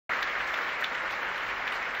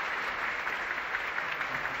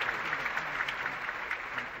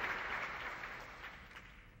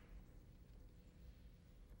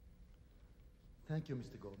Thank you,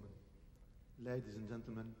 Mr. Goldman. Ladies and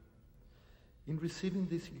gentlemen, in receiving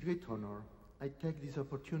this great honor, I take this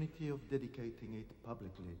opportunity of dedicating it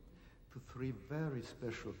publicly to three very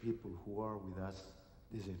special people who are with us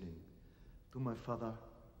this evening. To my father,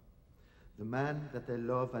 the man that I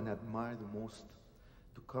love and admire the most,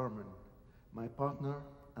 to Carmen, my partner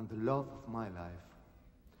and the love of my life,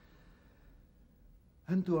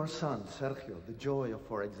 and to our son, Sergio, the joy of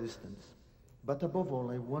our existence. But above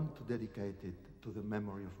all, I want to dedicate it to the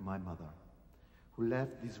memory of my mother, who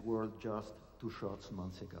left this world just 2 short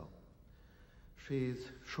months ago. She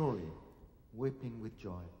is surely weeping with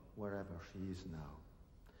joy wherever she is now.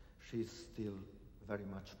 She is still very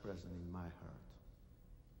much present in my heart.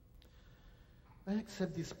 I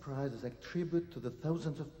accept this prize as a tribute to the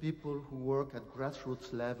thousands of people who work at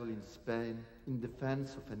grassroots level in Spain in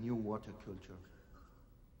defense of a new water culture.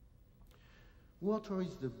 Water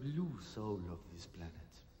is the blue soul of this planet.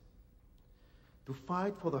 To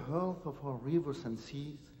fight for the health of our rivers and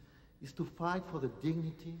seas is to fight for the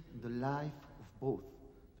dignity and the life of both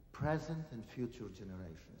the present and future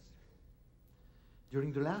generations.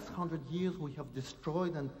 During the last 100 years, we have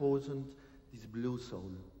destroyed and poisoned this blue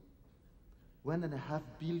soul. 1.5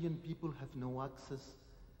 billion people have no access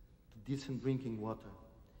to decent drinking water.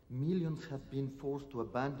 Millions have been forced to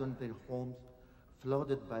abandon their homes,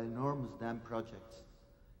 flooded by enormous dam projects.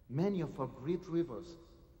 Many of our great rivers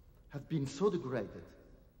have been so degraded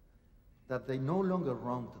that they no longer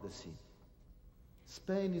run to the sea.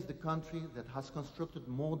 Spain is the country that has constructed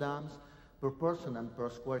more dams per person and per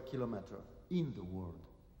square kilometer in the world.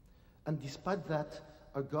 And despite that,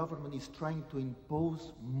 our government is trying to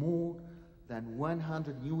impose more than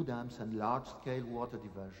 100 new dams and large-scale water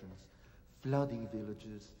diversions, flooding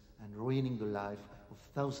villages and ruining the life of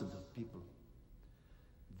thousands of people.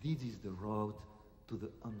 This is the road to the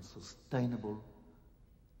unsustainable,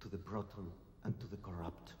 to the brutal, and to the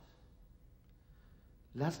corrupt.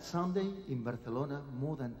 Last Sunday in Barcelona,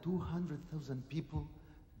 more than 200,000 people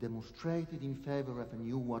demonstrated in favor of a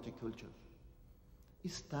new water culture.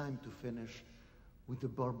 It's time to finish with the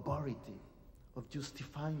barbarity of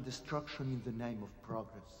justifying destruction in the name of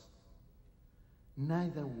progress.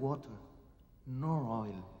 Neither water nor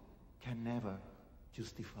oil can ever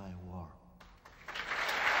justify war.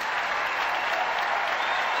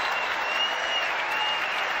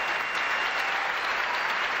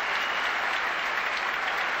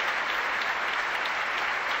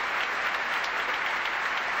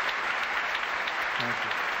 Thank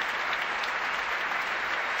you.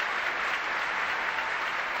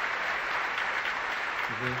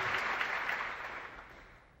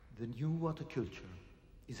 The new water culture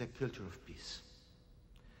is a culture of peace.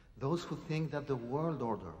 Those who think that the world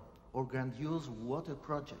order or grandiose water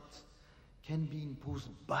projects can be imposed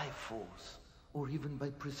by force or even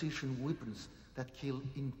by precision weapons that kill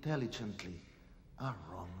intelligently are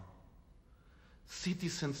wrong.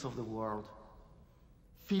 Citizens of the world,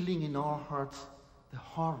 feeling in our hearts the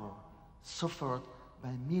horror suffered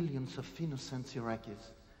by millions of innocent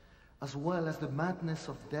Iraqis, as well as the madness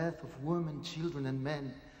of death of women, children, and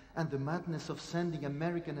men, and the madness of sending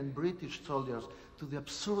American and British soldiers to the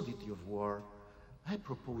absurdity of war, I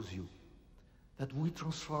propose you that we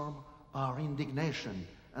transform our indignation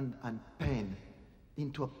and pain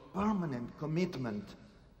into a permanent commitment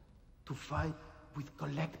to fight with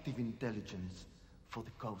collective intelligence for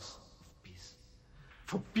the cause of peace.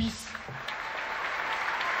 For peace.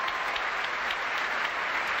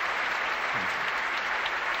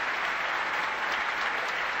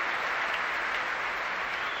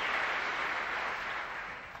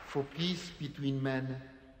 For peace between men,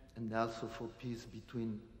 and also for peace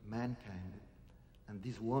between mankind and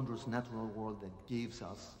this wondrous natural world that gives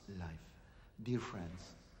us life. Dear friends,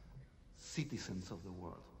 citizens of the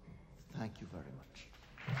world, thank you very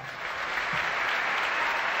much.